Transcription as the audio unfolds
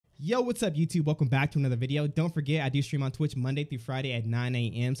Yo, what's up YouTube? Welcome back to another video. Don't forget, I do stream on Twitch Monday through Friday at 9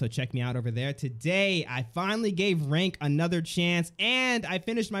 a.m. So check me out over there. Today, I finally gave rank another chance and I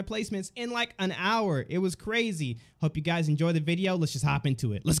finished my placements in like an hour. It was crazy. Hope you guys enjoy the video. Let's just hop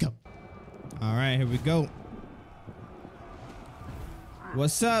into it. Let's go. All right, here we go.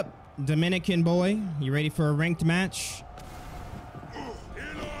 What's up, Dominican boy? You ready for a ranked match?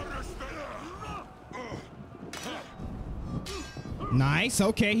 Nice.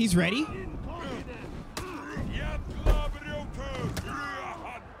 Okay, he's ready.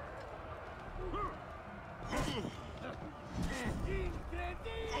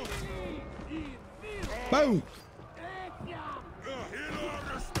 Boom.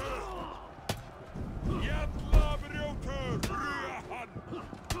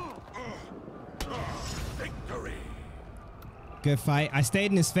 Good fight. I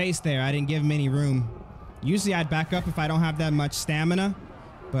stayed in his face there. I didn't give him any room. Usually I'd back up if I don't have that much stamina,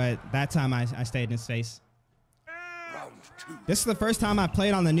 but that time I stayed in his face. This is the first time I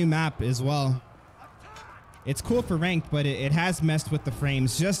played on the new map as well. It's cool for ranked, but it has messed with the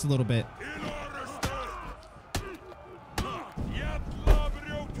frames just a little bit.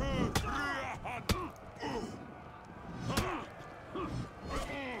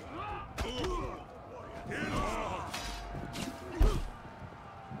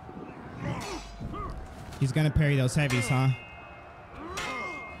 He's gonna parry those heavies, huh?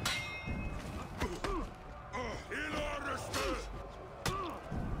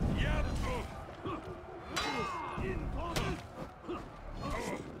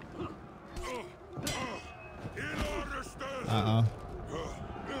 Uh-oh.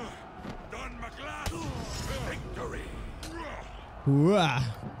 Whoa.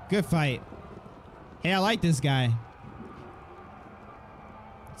 Good fight. Hey, I like this guy.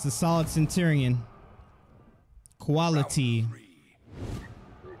 It's a solid Centurion. Quality.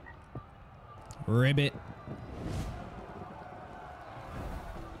 Ribbit.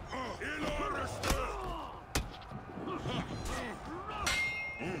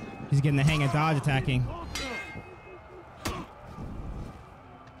 He's getting the hang of dodge attacking.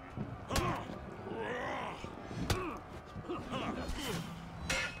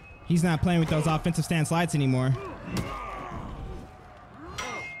 He's not playing with those offensive stance lights anymore.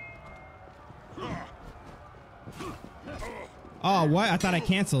 Oh, what? I thought I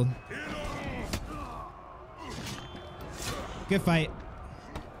canceled. Good fight.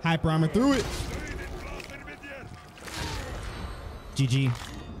 Hyper armor through it. GG.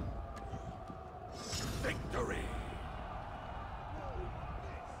 Victory.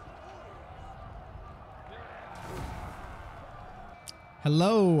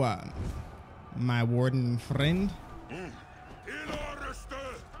 Hello, my warden friend. Oh,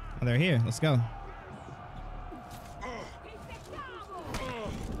 they're here. Let's go.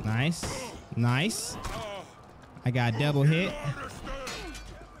 Nice. Nice. I got double hit.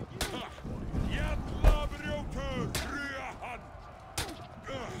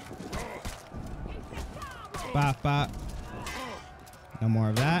 Bop, bop. No more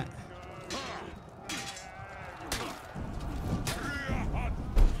of that.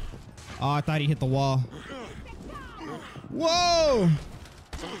 Oh, I thought he hit the wall. Whoa!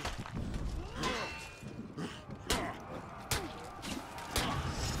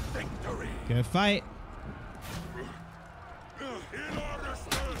 Good fight.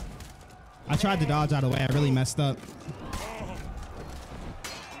 I tried to dodge out of the way. I really messed up.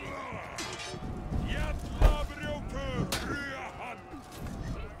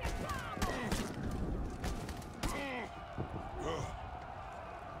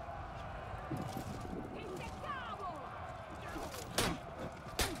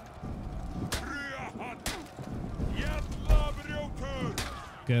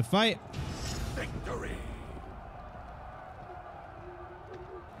 Good fight. Victory.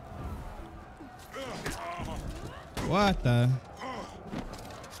 What the?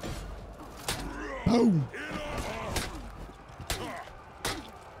 Boom.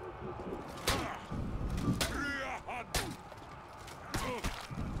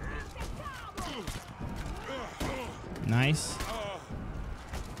 Nice.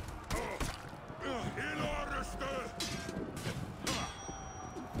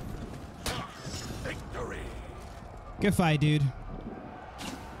 Good fight, dude.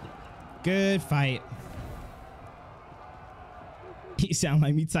 Good fight. You sound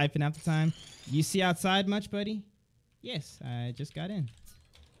like me typing half the time. You see outside much, buddy? Yes, I just got in.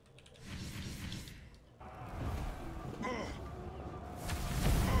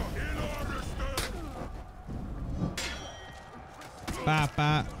 Bop,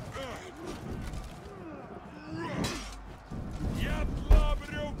 bop.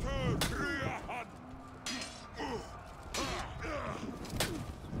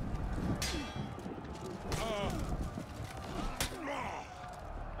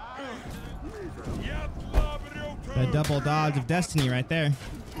 double dodge of destiny right there.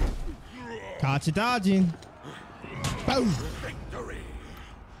 Caught you dodging. Boom.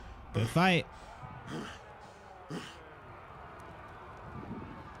 Good fight.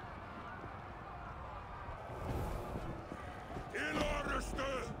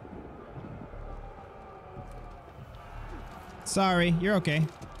 Sorry, you're okay.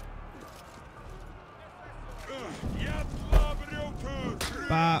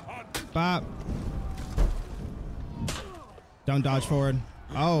 Bop, bop. Don't dodge forward.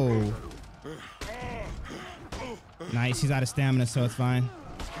 Oh. Nice, he's out of stamina, so it's fine.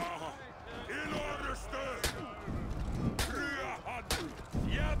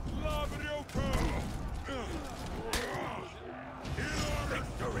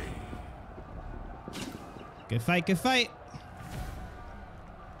 Good fight, good fight.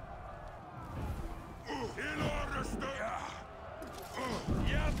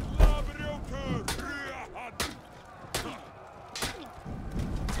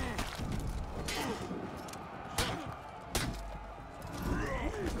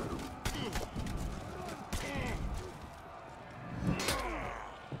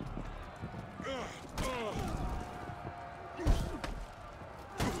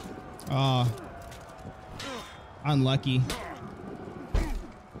 Oh, unlucky.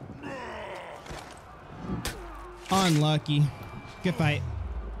 Unlucky. Good fight.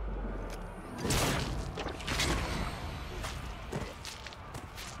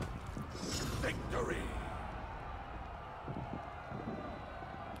 Victory.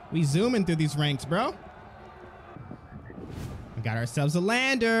 We zooming through these ranks, bro. We got ourselves a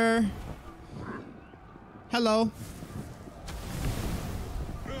lander. Hello.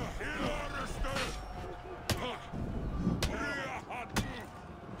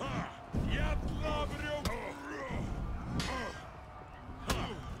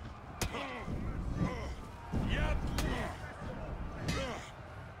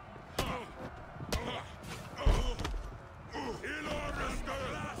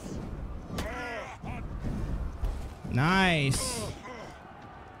 Nice.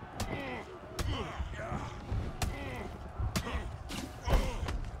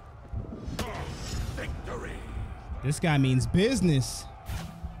 Victory. This guy means business.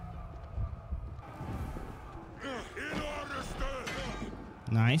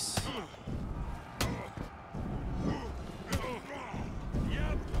 Nice.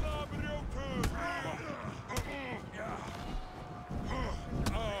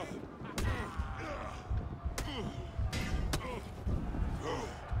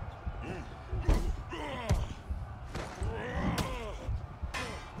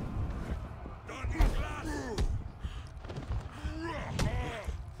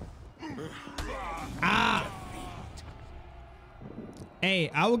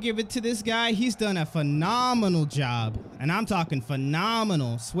 Hey, I will give it to this guy. He's done a phenomenal job. And I'm talking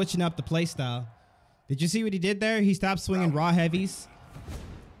phenomenal, switching up the playstyle. Did you see what he did there? He stopped swinging raw heavies.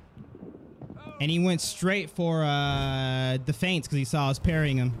 And he went straight for the feints because he saw I was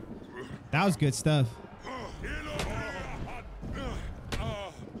parrying him. That was good stuff.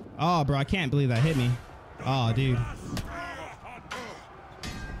 Oh, bro, I can't believe that hit me. Oh, dude.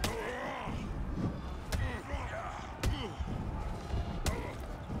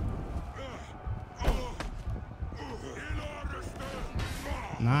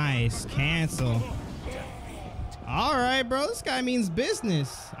 Nice. Cancel. All right, bro. This guy means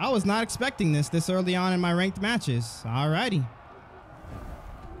business. I was not expecting this early on in my ranked matches. All righty.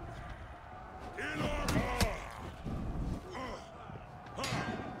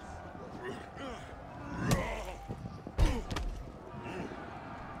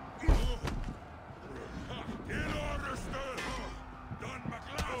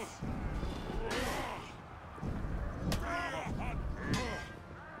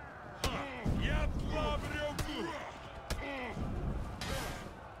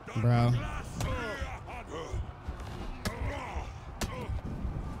 Bro.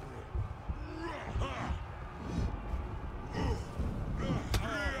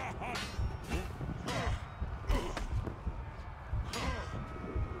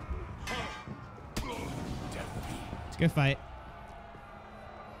 Good fight.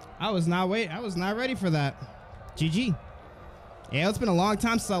 I was not ready for that. GG. Yeah, it's been a long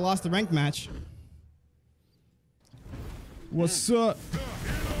time since I lost a ranked match. What's up?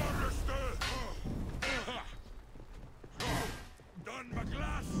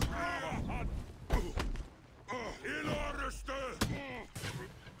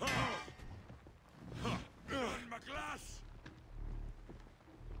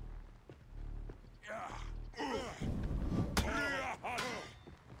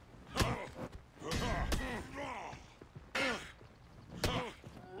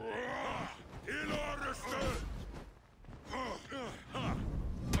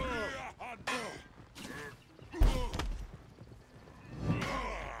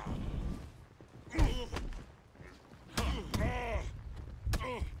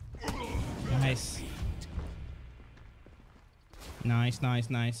 Nice, nice,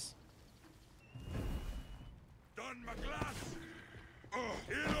 nice.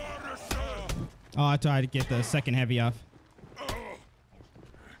 Oh, I tried to get the second heavy off.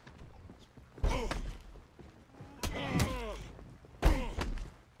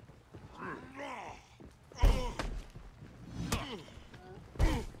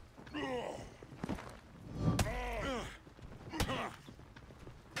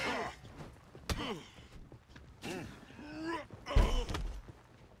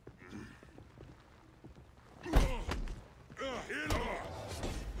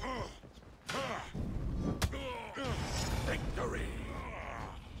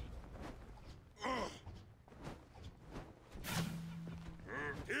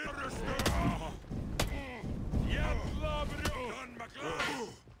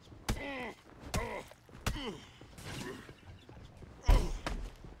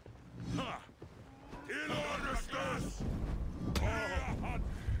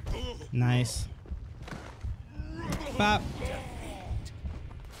 Nice. Bop.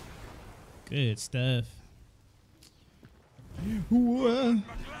 Good stuff. Ooh,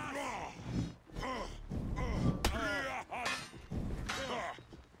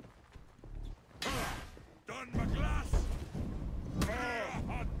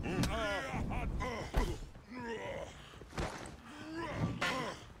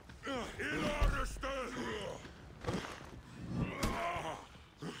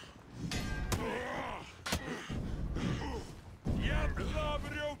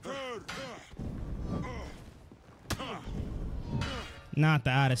 not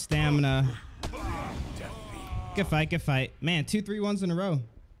the out of stamina. Good fight, good fight. Man, 2 3-1s in a row.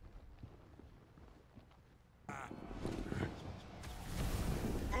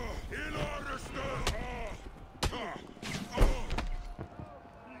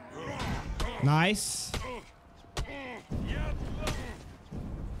 Nice.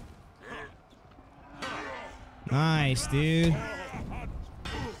 Nice, dude.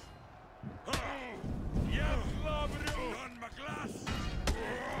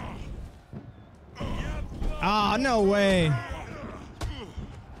 Oh, no way.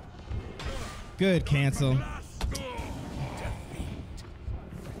 Good cancel.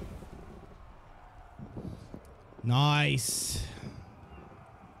 Nice.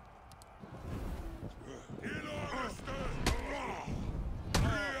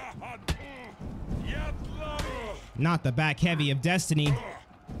 Not the back heavy of destiny.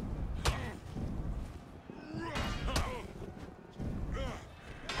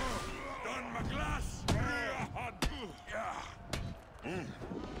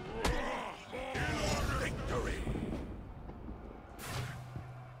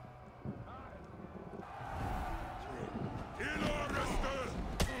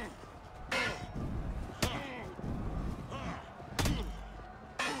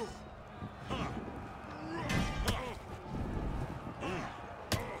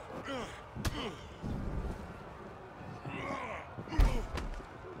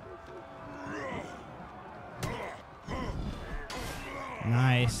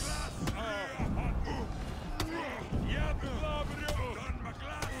 Nice.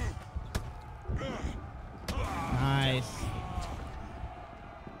 Nice.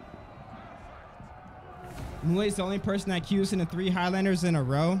 Mulay's the only person that queues in the 3 Highlanders in a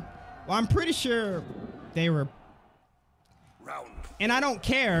row. Well, I'm pretty sure they were. And I don't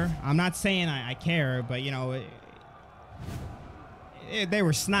care. I'm not saying I care, but you know, they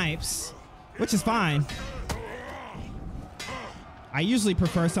were snipes, which is fine. I usually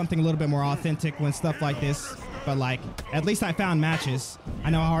prefer something a little bit more authentic when stuff like this, but like, at least I found matches. I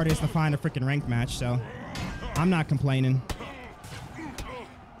know how hard it is to find a freaking ranked match, so I'm not complaining.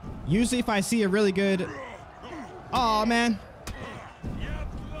 Usually if I see a really good, oh man.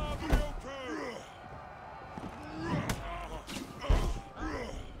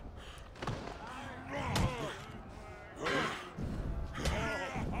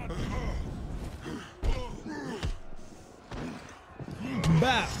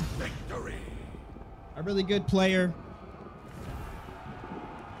 Bap. Victory. A really good player.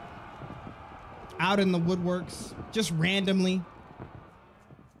 Out in the woodworks, just randomly.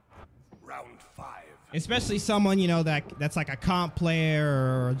 Round 5. Especially someone, you know, that's like a comp player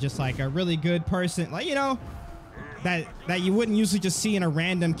or just like a really good person, like, you know, that you wouldn't usually just see in a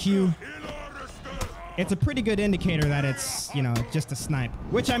random queue. It's a pretty good indicator that it's, you know, just a snipe,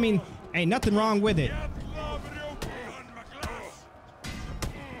 which I mean, ain't nothing wrong with it.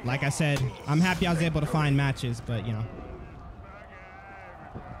 Like I said, I'm happy I was able to find matches, but you know.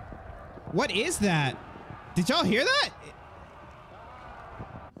 What is that? Did y'all hear that?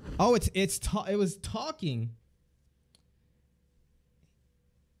 Oh, it was talking.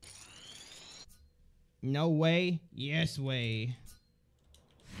 No way. Yes way.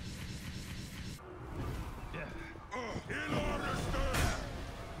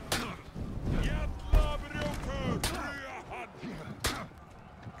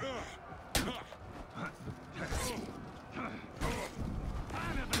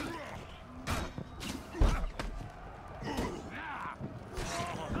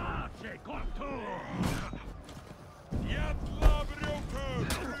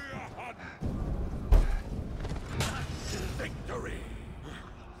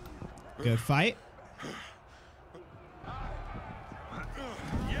 Good fight.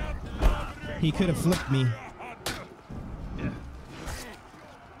 He could have flipped me.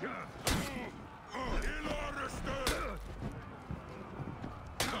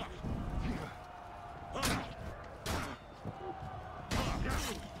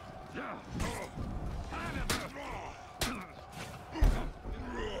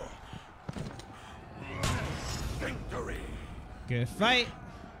 Good fight.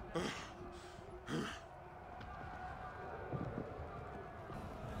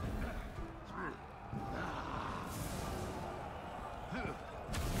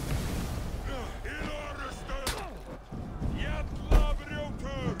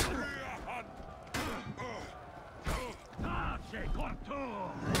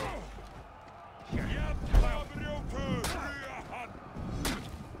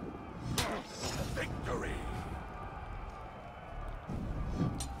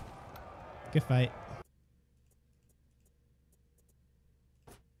 Good fight.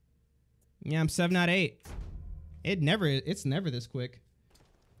 Yeah, I'm 7 out of 8. It's never this quick.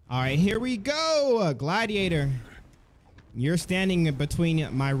 All right, here we go. Gladiator. You're standing between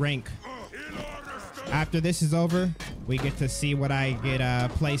my rank. After this is over, we get to see what I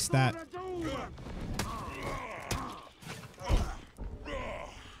get placed at.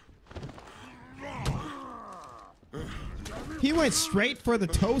 He went straight for the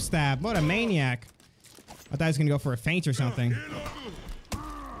toe stab. What a maniac. I thought he was going to go for a feint or something.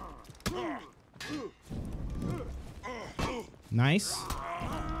 Nice.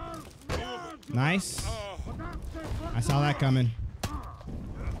 Nice. I saw that coming.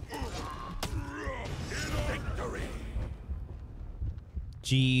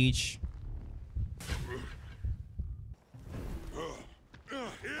 Jeez.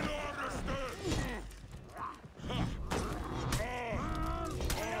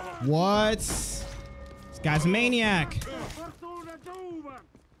 What? This guy's a maniac.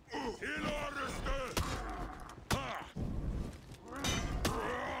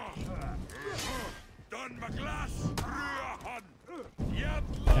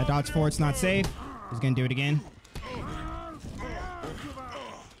 That dodge forward's not safe. He's gonna do it again.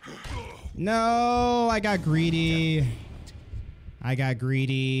 No, I got greedy. I got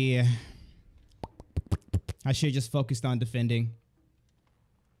greedy. I should have just focused on defending.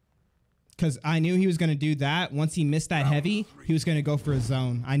 Because I knew he was going to do that. Once he missed that heavy, he was going to go for a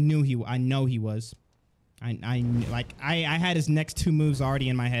zone. I know he was. I had his next 2 moves already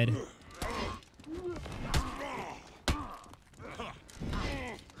in my head.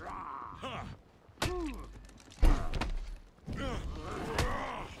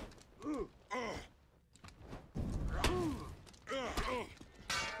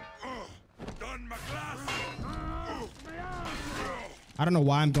 I don't know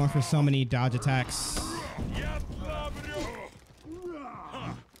why I'm going for so many dodge attacks.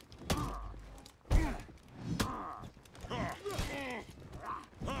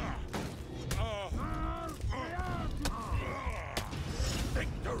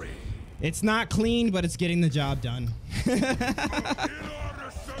 It's not clean, but it's getting the job done.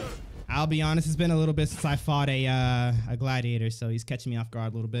 I'll be honest, it's been a little bit since I fought a gladiator, so he's catching me off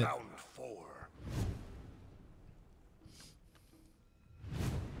guard a little bit. Round 4.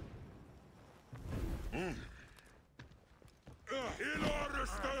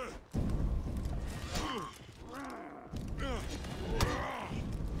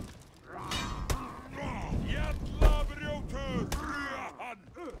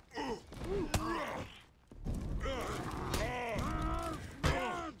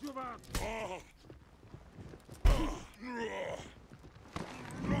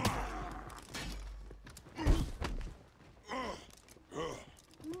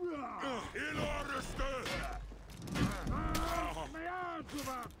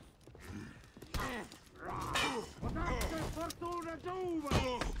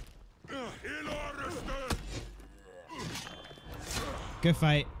 Good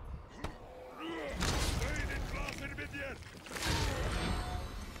fight.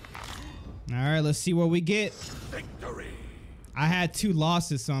 All right, let's see what we get. Victory. I had 2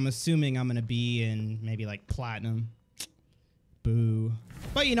 losses, so I'm assuming I'm going to be in maybe like platinum. Boo.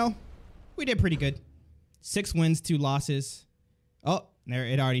 But, you know, we did pretty good. 6 wins, 2 losses. Oh, there,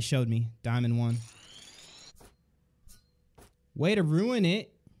 it already showed me. Diamond 1. Way to ruin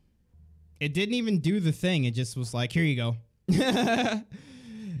it. It didn't even do the thing. It just was like, here you go. It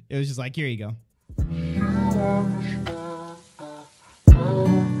was just like, here you go.